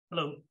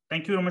Hello,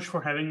 thank you very much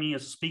for having me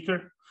as a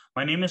speaker.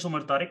 My name is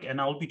Umar Tariq,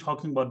 and I'll be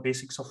talking about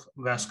basics of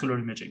vascular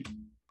imaging.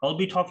 I'll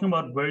be talking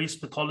about various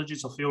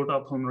pathologies of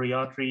aorta, pulmonary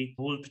artery.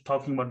 We'll be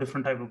talking about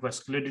different types of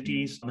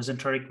vasculitities,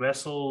 mesenteric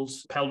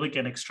vessels, pelvic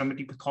and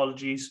extremity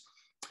pathologies,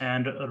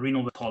 and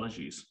renal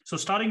pathologies. So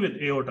starting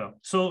with aorta.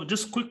 So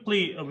just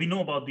quickly, we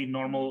know about the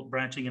normal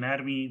branching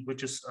anatomy,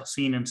 which is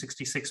seen in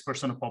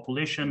 66% of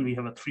population. We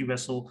have a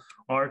three-vessel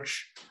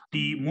arch.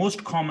 The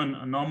most common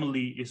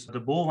anomaly is the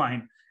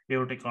bovine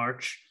aortic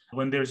arch,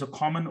 when there's a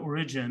common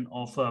origin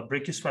of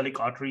brachiocephalic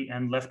artery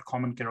and left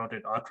common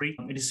carotid artery.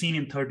 It is seen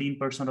in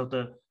 13% of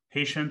the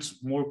patients,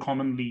 more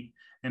commonly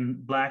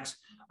in blacks.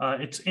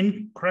 It's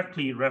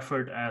incorrectly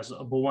referred as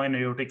a bovine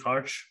aortic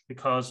arch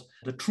because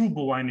the true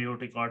bovine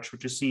aortic arch,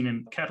 which is seen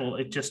in cattle,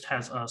 it just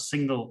has a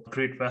single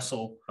great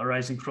vessel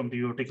arising from the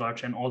aortic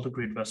arch, and all the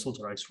great vessels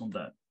arise from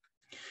that.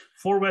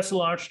 Four-vessel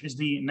arch is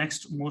the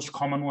next most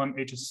common one.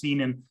 It is seen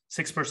in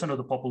 6% of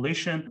the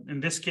population. In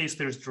this case,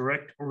 there's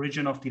direct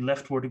origin of the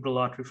left vertebral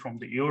artery from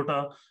the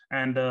aorta,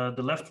 and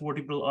the left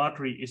vertebral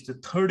artery is the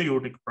third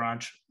aortic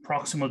branch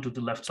proximal to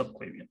the left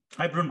subclavian.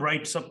 Aberrant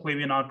right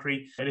subclavian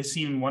artery, it is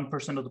seen in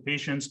 1% of the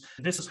patients.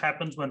 This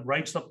happens when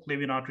right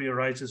subclavian artery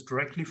arises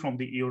directly from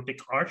the aortic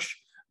arch,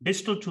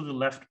 distal to the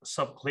left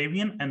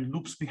subclavian, and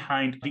loops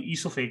behind the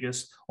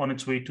esophagus on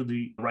its way to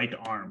the right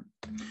arm.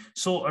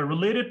 So a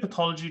related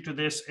pathology to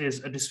this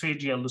is a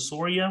dysphagia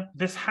lusoria.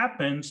 This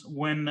happens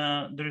when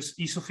there's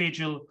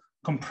esophageal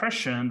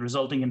compression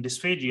resulting in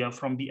dysphagia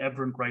from the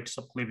aberrant right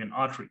subclavian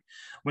artery.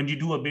 When you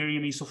do a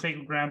barium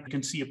esophagogram, you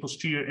can see a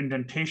posterior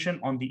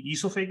indentation on the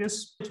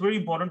esophagus. It's very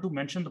important to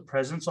mention the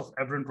presence of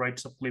aberrant right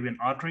subclavian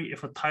artery.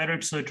 If a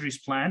thyroid surgery is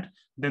planned,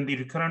 then the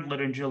recurrent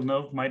laryngeal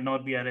nerve might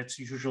not be at its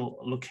usual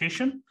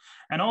location.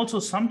 And also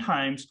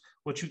sometimes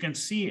what you can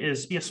see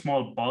is a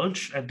small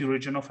bulge at the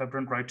origin of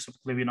aberrant right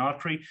subclavian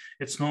artery.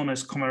 It's known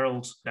as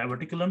Commerle's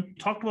diverticulum.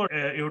 Talked about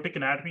aortic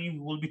anatomy, we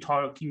will be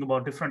talking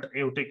about different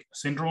aortic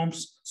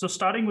syndromes. So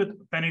starting with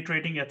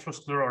penetrating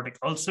atherosclerotic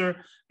ulcer.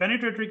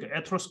 Penetrating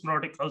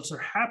atherosclerotic ulcer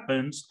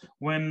happens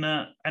when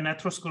an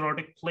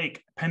atherosclerotic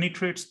plaque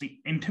penetrates the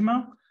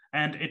intima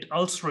and it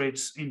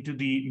ulcerates into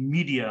the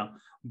media,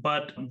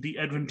 but the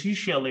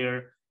adventitia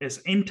layer is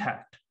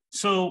intact.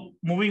 So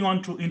moving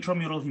on to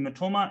intramural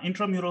hematoma.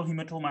 Intramural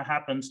hematoma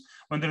happens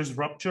when there is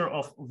rupture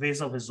of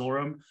vasa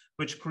vasorum,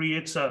 which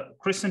creates a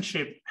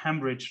crescent-shaped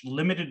hemorrhage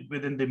limited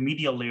within the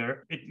medial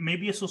layer. It may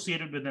be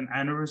associated with an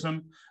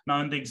aneurysm.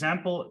 Now in the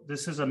example,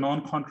 this is a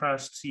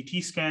non-contrast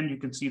CT scan. You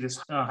can see this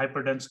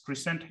hyperdense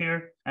crescent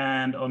here.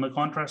 And on the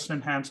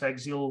contrast-enhanced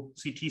axial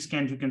CT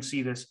scan, you can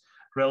see this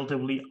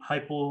relatively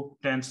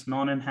hypodense,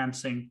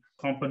 non-enhancing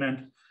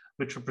component,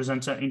 which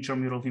represents an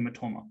intramural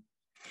hematoma.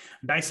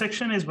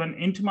 Dissection is when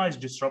intima is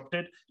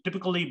disrupted,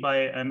 typically by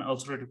an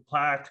ulcerative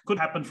plaque. Could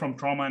happen from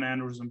trauma and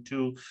aneurysm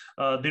too.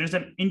 There is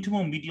an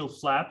intimomedial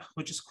flap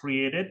which is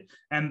created,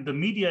 and the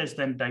media is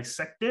then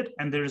dissected,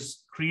 and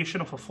there's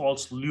creation of a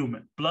false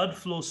lumen. Blood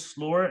flows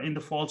slower in the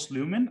false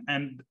lumen,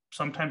 and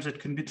sometimes it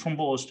can be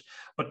thrombosed,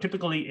 but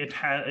typically it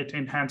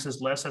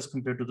enhances less as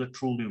compared to the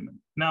true lumen.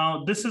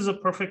 Now, this is a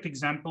perfect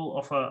example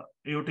of a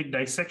aortic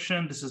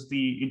dissection. This is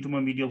the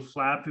intimomedial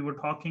flap we were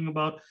talking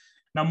about.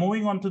 Now,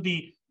 moving on to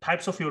the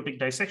types of aortic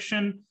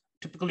dissection,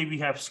 typically we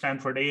have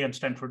Stanford A and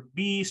Stanford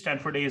B.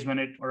 Stanford A is when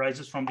it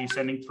arises from the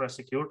ascending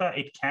thoracic aorta.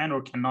 It can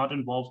or cannot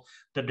involve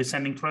the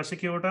descending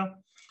thoracic aorta.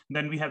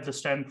 Then we have the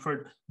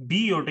Stanford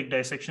B aortic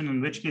dissection, in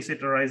which case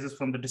it arises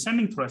from the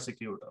descending thoracic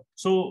aorta.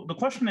 So the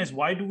question is,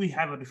 why do we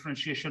have a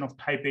differentiation of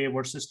type A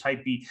versus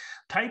type B?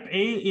 Type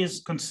A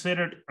is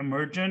considered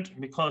emergent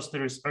because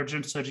there is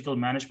urgent surgical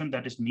management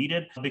that is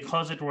needed.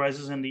 Because it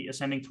arises in the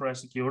ascending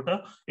thoracic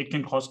aorta, it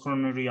can cause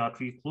coronary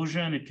artery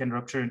occlusion. It can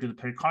rupture into the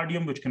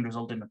pericardium, which can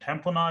result in a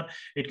tamponade.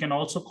 It can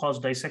also cause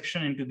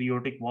dissection into the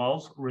aortic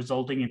valve,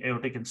 resulting in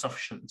aortic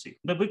insufficiency.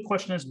 The big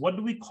question is, what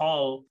do we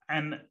call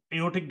an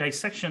aortic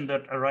dissection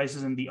that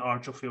arises in the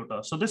arch of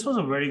aorta? So this was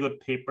a very good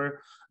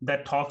paper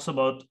that talks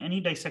about any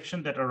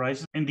dissection that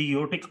arises in the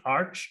aortic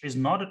arch is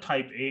not a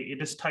type A,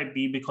 it is type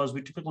B, because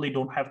we typically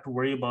don't have to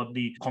worry about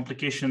the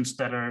complications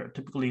that are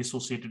typically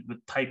associated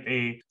with type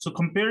A. So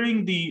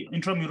comparing the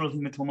intramural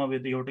hematoma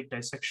with the aortic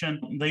dissection,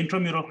 the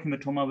intramural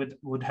hematoma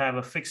would have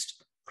a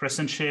fixed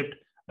crescent-shaped.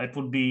 It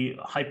would be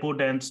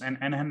hypodense and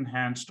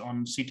enhanced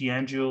on CT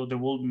angio. There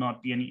will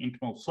not be any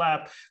intimal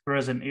flap,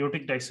 whereas in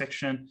aortic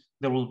dissection,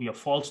 there will be a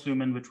false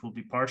lumen, which will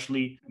be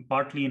partly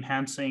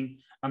enhancing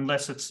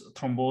unless it's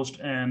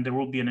thrombosed, and there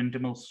will be an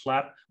intimal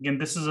flap. Again,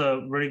 this is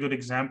a very good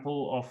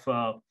example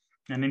of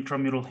an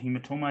intramural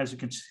hematoma. As you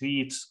can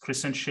see, it's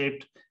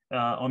crescent-shaped.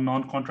 On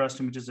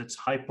non-contrast images, it's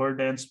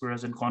hyperdense,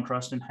 whereas in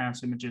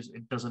contrast-enhanced images,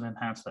 it doesn't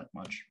enhance that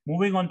much.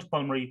 Moving on to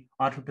pulmonary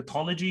artery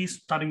pathologies,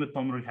 starting with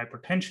pulmonary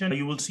hypertension,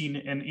 you will see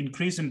an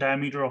increase in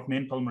diameter of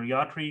main pulmonary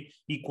artery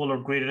equal or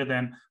greater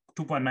than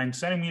 2.9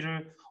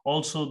 centimeter.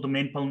 Also, the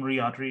main pulmonary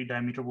artery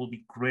diameter will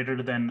be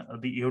greater than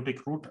the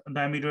aortic root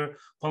diameter.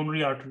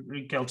 Pulmonary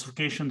artery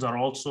calcifications are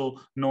also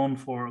known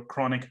for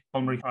chronic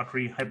pulmonary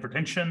artery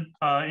hypertension.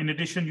 In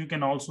addition, you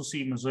can also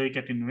see mosaic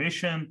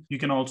attenuation. You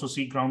can also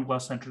see ground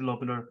glass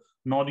ventricular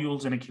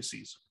nodules and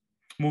equises.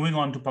 Moving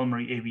on to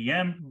pulmonary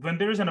AVM, when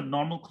there is an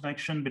abnormal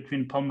connection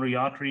between pulmonary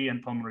artery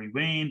and pulmonary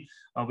vein,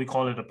 we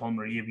call it a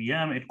pulmonary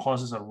AVM. It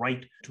causes a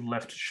right to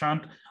left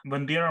shunt.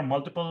 When there are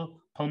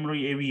multiple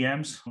pulmonary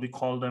AVMs, we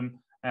call them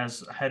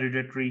as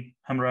hereditary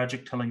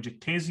hemorrhagic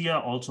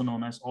telangiectasia, also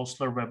known as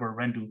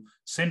Osler-Weber-Rendu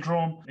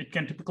syndrome. It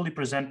can typically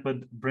present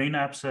with brain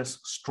abscess,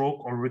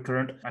 stroke, or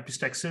recurrent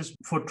epistaxis.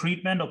 For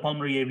treatment of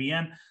pulmonary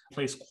AVM,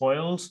 place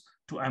coils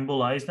to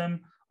embolize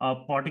them.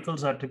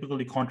 Particles are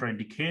typically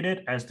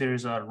contraindicated as there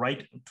is a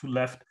right to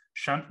left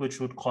shunt, which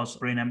would cause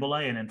brain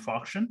emboli and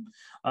infarction.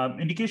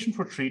 Indication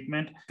for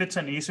treatment: if it's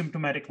an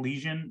asymptomatic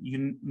lesion,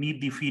 you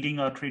need the feeding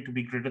artery to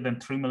be greater than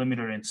 3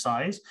 millimeter in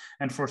size.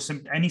 And for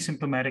any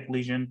symptomatic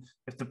lesion,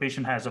 if the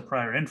patient has a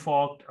prior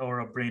infarct or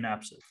a brain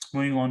abscess.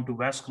 Moving on to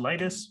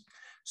vasculitis.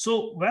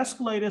 So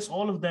vasculitis,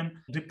 all of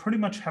them, they pretty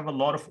much have a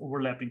lot of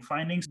overlapping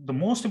findings. The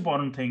most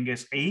important thing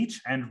is age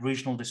and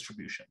regional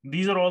distribution.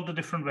 These are all the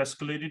different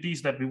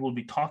vasculitides that we will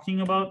be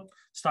talking about,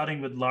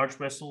 starting with large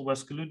vessel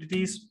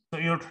vasculitides. So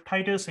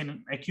aortitis in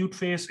an acute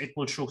phase, it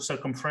will show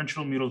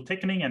circumferential mural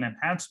thickening and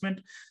enhancement.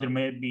 There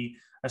may be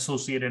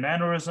associated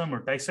aneurysm or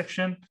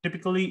dissection.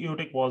 Typically,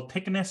 aortic wall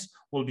thickness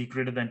will be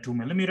greater than 2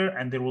 millimeter,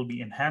 and there will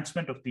be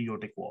enhancement of the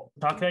aortic wall.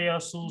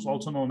 Takayasu is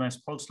also known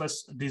as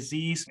Pulseless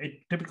disease. It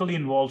typically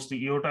involves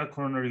the aorta,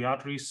 coronary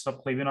arteries,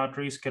 subclavian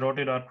arteries,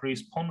 carotid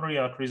arteries, pulmonary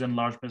arteries, and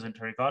large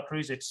mesenteric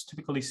arteries. It's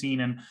typically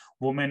seen in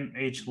women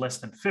aged less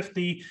than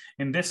 50.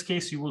 In this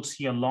case, you will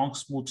see a long,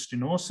 smooth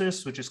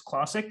stenosis, which is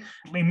classic.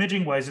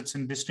 Imaging-wise, it's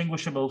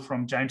indistinguishable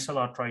from giant cell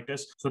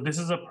arteritis. So this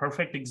is a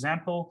perfect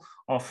example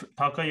of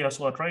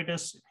Takayasu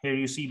arteritis. Here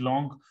you see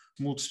long,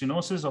 smooth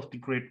stenosis of the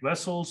great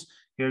vessels.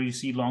 Here you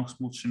see long,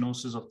 smooth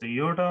stenosis of the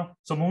aorta.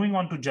 So moving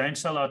on to giant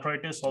cell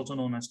arteritis, also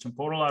known as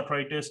temporal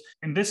arteritis.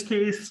 In this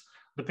case,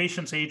 the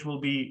patient's age will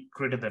be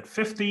greater than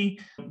 50.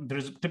 There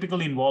is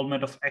typically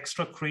involvement of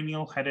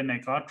extracranial head and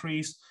neck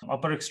arteries.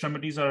 Upper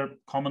extremities are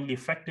commonly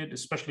affected,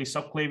 especially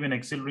subclavian,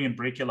 axillary, and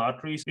brachial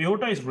arteries.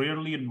 Aorta is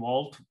rarely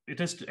involved.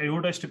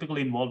 Aorta is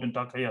typically involved in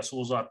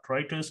Takayasu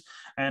arteritis.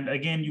 And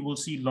again, you will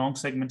see long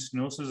segment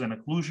stenosis and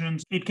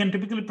occlusions. It can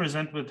typically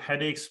present with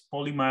headaches,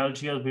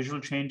 polymyalgia, visual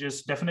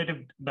changes. Definitive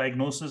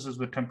diagnosis is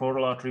with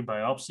temporal artery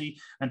biopsy,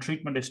 and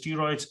treatment is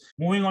steroids.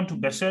 Moving on to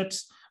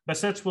Behcet's.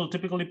 Behcet's will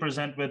typically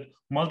present with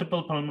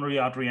multiple pulmonary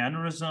artery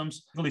aneurysms,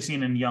 typically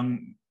seen in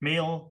young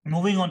male.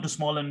 Moving on to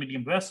small and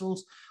medium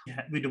vessels,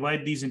 we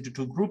divide these into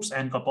two groups,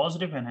 ANCA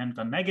positive and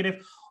ANCA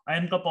negative.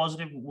 ANCA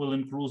positive will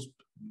include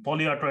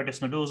Polyarteritis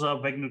Nodosa,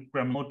 Wegener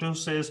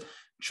graminosis,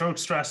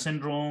 Church-Strauss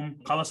syndrome,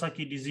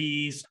 Kawasaki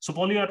disease. So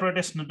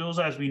Polyarteritis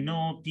Nodosa, as we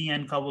know,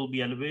 T-ANCA will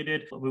be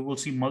elevated. We will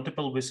see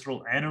multiple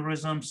visceral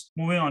aneurysms.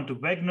 Moving on to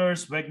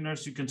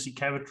Wegener's, you can see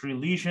cavitary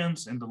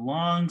lesions in the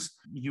lungs.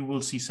 You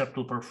will see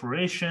septal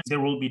perforation.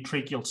 There will be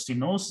tracheal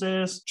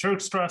stenosis.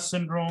 Church-Strauss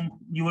syndrome,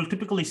 you will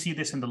typically see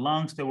this in the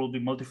lungs. There will be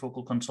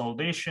multifocal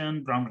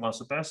consolidation, ground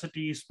glass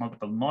opacities,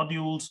 multiple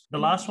nodules. The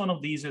last one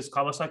of these is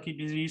Kawasaki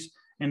disease,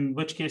 in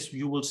which case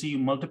you will see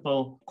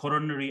multiple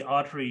coronary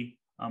artery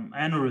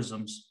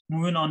aneurysms.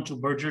 Moving on to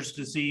Buerger's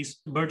disease.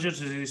 Buerger's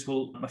disease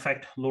will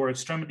affect lower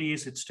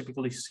extremities. It's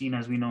typically seen,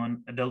 as we know,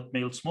 in adult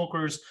male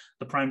smokers.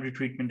 The primary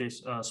treatment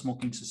is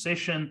smoking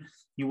cessation.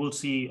 You will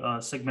see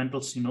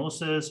segmental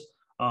stenosis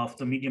of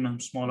the median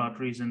and small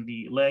arteries in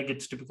the leg.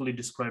 It's typically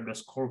described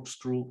as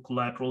corkscrew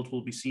collaterals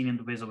will be seen in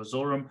the vasa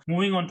vasorum.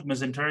 Moving on to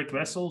mesenteric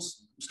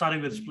vessels,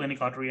 starting with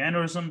splenic artery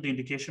aneurysm. The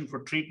indication for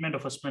treatment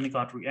of a splenic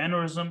artery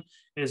aneurysm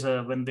is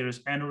when there is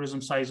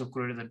aneurysm size of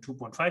greater than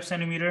 2.5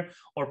 centimeter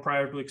or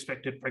prior to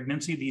expected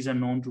pregnancy. These are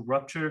known to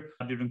rupture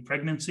during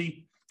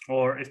pregnancy,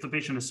 or if the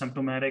patient is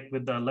symptomatic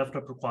with the left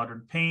upper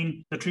quadrant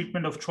pain. The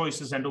treatment of choice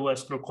is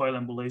endovascular coil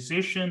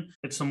embolization.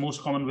 It's the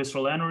most common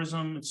visceral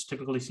aneurysm. It's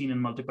typically seen in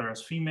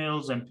multiparous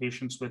females and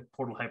patients with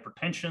portal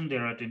hypertension.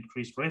 They're at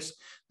increased risk.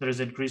 There is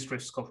increased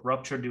risk of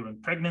rupture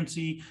during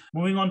pregnancy.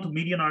 Moving on to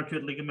median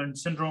arcuate ligament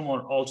syndrome,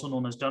 or also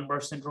known as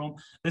Dunbar syndrome.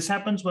 This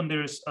happens when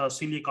there is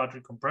celiac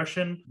artery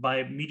compression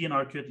by median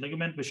arcuate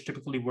ligament, which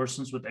typically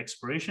worsens with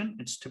expiration.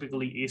 It's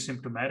typically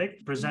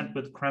asymptomatic, present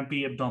with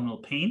crampy abdominal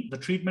pain. The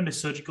treatment is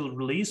surgical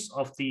release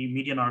of the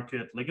median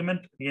arcuate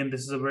ligament. Again,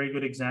 this is a very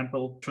good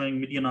example showing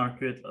median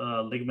arcuate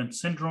ligament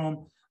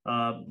syndrome.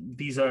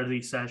 These are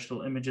the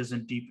sagittal images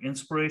in deep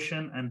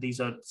inspiration, and these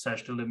are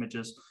sagittal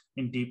images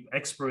in deep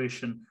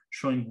expiration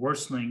showing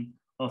worsening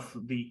of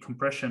the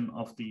compression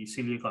of the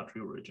celiac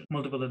artery origin.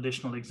 Multiple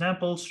additional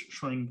examples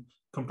showing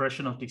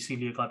compression of the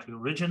celiac arterial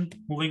region.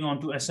 Moving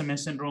on to SMA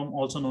syndrome,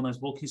 also known as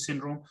Behcet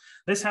syndrome.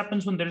 This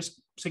happens when there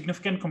is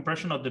significant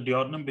compression of the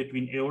duodenum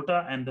between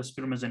aorta and the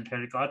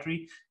sphenomesenteric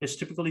artery. It's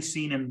typically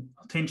seen in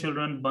thin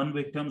children, burn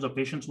victims, or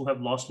patients who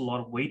have lost a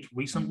lot of weight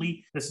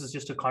recently. This is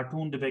just a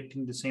cartoon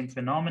depicting the same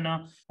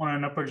phenomena. On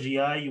an upper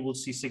GI, you will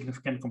see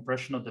significant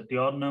compression of the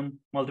duodenum,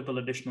 multiple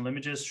additional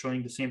images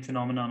showing the same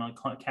phenomena on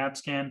a CAT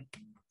scan.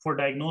 For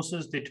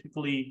diagnosis, they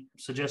typically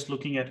suggest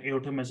looking at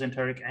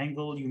aortomesenteric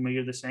angle. You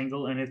measure this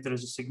angle, and if there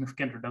is a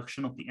significant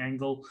reduction of the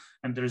angle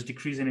and there is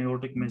decrease in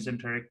aortic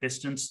mesenteric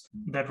distance,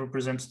 that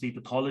represents the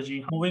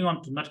pathology. Moving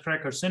on to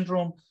Nutcracker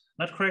syndrome.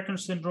 Nutcracker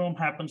syndrome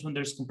happens when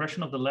there's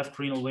compression of the left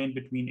renal vein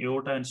between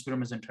aorta and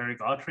sphenomesenteric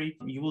artery.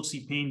 You will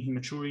see pain,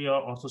 hematuria,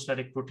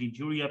 orthostatic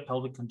proteinuria,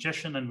 pelvic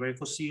congestion, and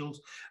varicocele.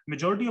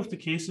 Majority of the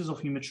cases of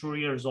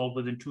hematuria resolve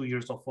within 2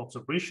 years of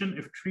observation.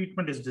 If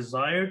treatment is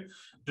desired,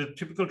 the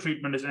typical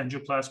treatment is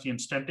angioplasty and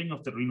stenting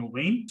of the renal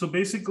vein. So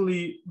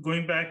basically,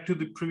 going back to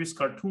the previous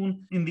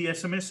cartoon, in the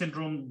SMA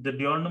syndrome, the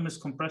duodenum is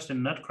compressed.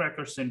 In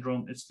Nutcracker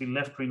syndrome, it's the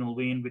left renal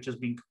vein which is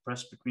being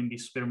compressed between the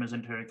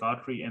sphenomesenteric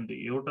artery and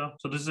the aorta.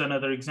 So this is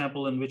another example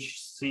in which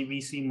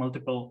we see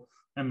multiple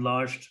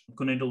enlarged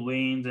gonadal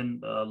veins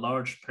and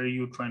large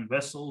periuterine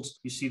vessels.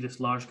 You see this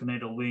large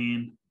gonadal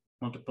vein,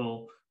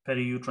 multiple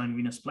periuterine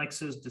venous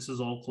plexus. This is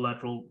all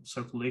collateral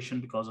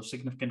circulation because of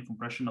significant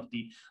compression of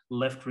the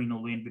left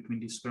renal vein between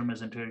the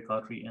sphenomesenteric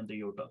artery and the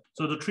aorta.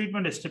 So the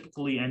treatment is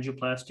typically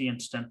angioplasty and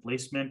stent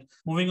placement.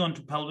 Moving on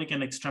to pelvic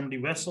and extremity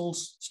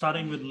vessels,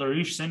 starting with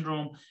Leriche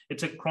syndrome.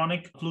 It's a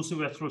chronic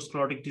occlusive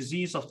atherosclerotic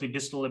disease of the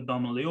distal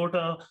abdominal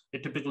aorta.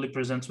 It typically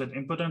presents with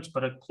impotence,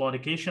 but a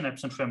claudication,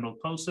 absent femoral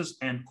pulses,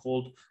 and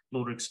cold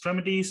lower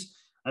extremities.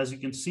 As you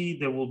can see,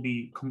 there will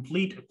be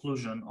complete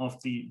occlusion of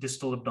the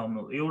distal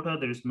abdominal aorta.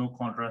 There is no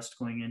contrast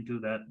going into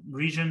that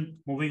region.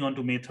 Moving on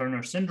to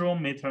May-Thurner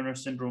syndrome. May-Thurner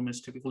syndrome is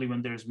typically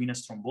when there is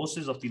venous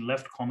thrombosis of the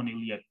left common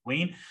iliac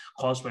vein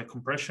caused by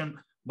compression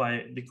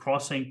by the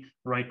crossing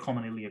right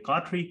common iliac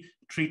artery.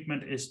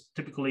 Treatment is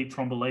typically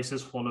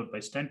thrombolysis followed by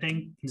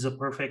stenting. This is a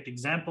perfect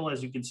example.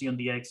 As you can see on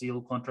the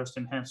axial contrast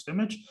enhanced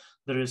image,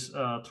 there is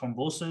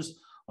thrombosis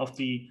of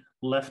the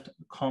left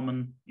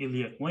common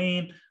iliac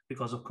vein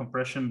because of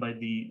compression by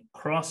the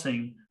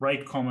crossing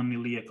right common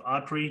iliac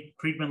artery.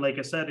 Treatment, like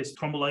I said, is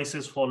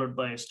thrombolysis followed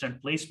by a stent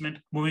placement.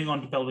 Moving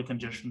on to pelvic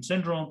congestion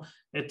syndrome.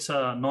 It's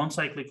a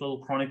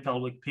non-cyclical chronic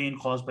pelvic pain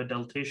caused by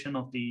dilatation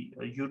of the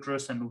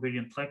uterus and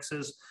ovarian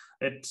plexus.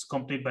 It's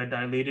accompanied by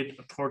dilated,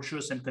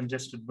 tortuous, and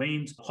congested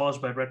veins caused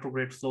by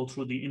retrograde flow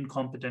through the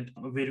incompetent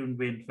ovarian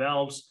vein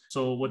valves.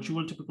 So what you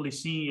will typically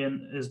see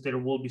is there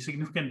will be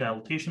significant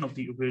dilatation of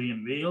the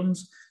ovarian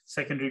veins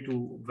secondary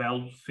to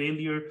valve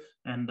failure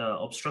and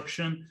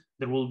obstruction.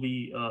 There will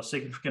be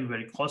significant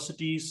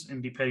varicosities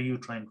in the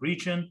periuterine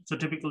region. So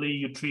typically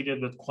you treat it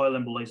with coil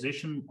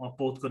embolization of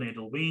both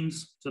gonadal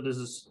veins. So this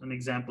is an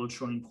example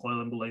showing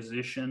coil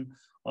embolization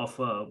of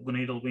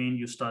gonadal vein.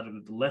 You started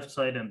with the left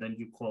side and then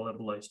you coil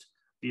embolized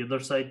the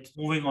other side.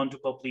 Moving on to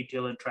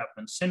popliteal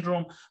entrapment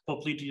syndrome.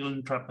 Popliteal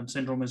entrapment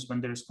syndrome is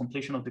when there is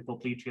completion of the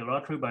popliteal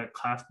artery by a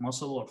calf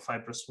muscle or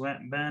fibrous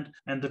band,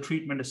 and the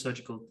treatment is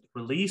surgical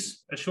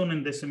release. As shown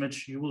in this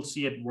image, you will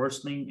see it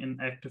worsening in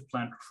active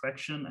plantar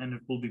and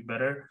it will be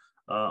better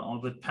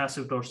with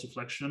passive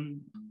dorsiflexion.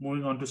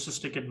 Moving on to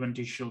cystic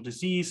adventitial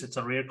disease. It's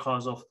a rare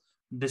cause of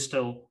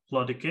distal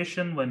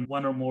claudication when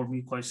one or more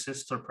mucoid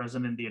cysts are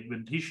present in the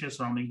adventitia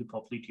surrounding the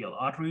popliteal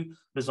artery,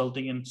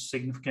 resulting in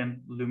significant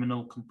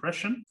luminal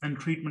compression, and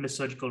treatment is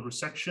surgical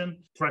resection.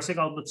 Thoracic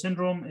outlet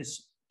syndrome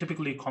is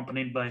typically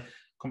accompanied by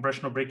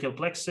compression of brachial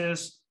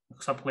plexus,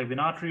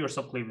 subclavian artery or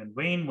subclavian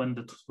vein. When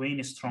the vein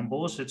is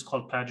thrombosed, it's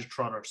called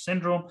Paget-Trotter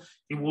syndrome.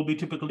 It will be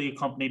typically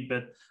accompanied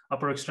with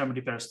upper extremity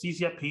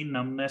paresthesia, pain,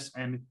 numbness,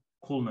 and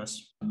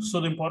coolness. So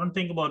the important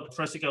thing about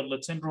thoracic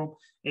outlet syndrome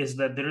is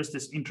that there is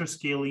this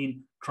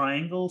interscalene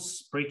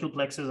triangles, brachial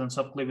plexus and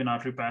subclavian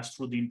artery pass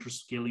through the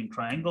interscalene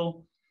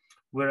triangle,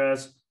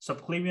 whereas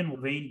subclavian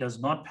vein does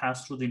not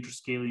pass through the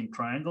interscalene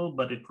triangle,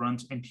 but it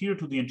runs anterior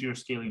to the anterior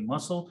scalene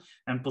muscle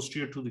and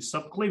posterior to the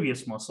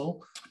subclavius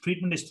muscle.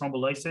 Treatment is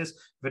thrombolysis.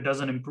 If it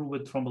doesn't improve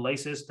with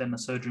thrombolysis, then a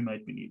surgery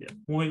might be needed.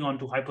 Moving on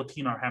to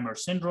Hypothenar-Hammer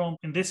syndrome.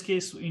 In this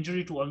case,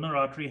 injury to ulnar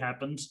artery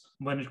happens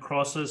when it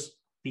crosses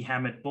the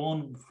hamate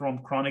bone from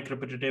chronic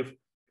repetitive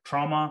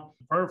trauma.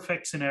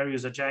 Perfect scenario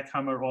is a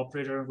jackhammer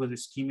operator with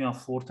ischemia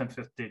of 4th and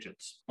 5th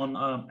digits. On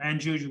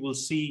angio, you will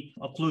see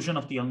occlusion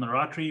of the ulnar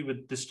artery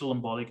with distal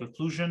embolic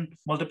occlusion.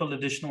 Multiple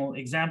additional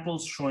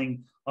examples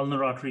showing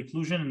ulnar artery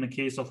occlusion in the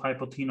case of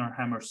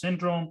Hypothenar-Hammer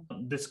syndrome.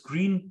 This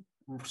green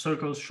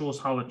circle shows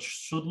how it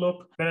should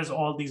look, whereas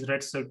all these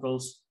red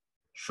circles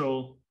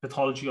show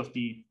pathology of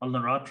the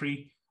ulnar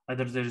artery.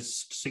 Either there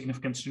is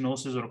significant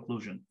stenosis or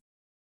occlusion.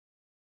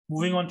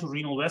 Moving on to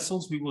renal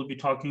vessels, we will be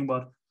talking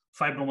about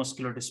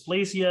fibromuscular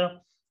dysplasia.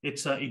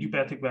 It's an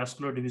idiopathic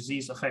vascular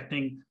disease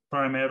affecting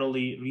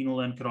primarily renal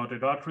and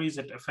carotid arteries.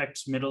 It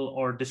affects middle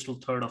or distal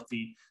third of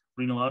the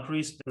renal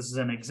arteries. This is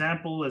an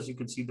example. As you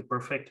can see, the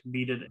perfect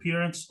beaded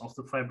appearance of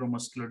the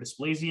fibromuscular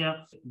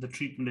dysplasia. The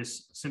treatment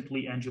is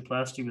simply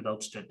angioplasty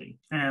without stenting.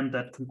 And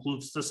that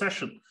concludes the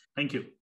session. Thank you.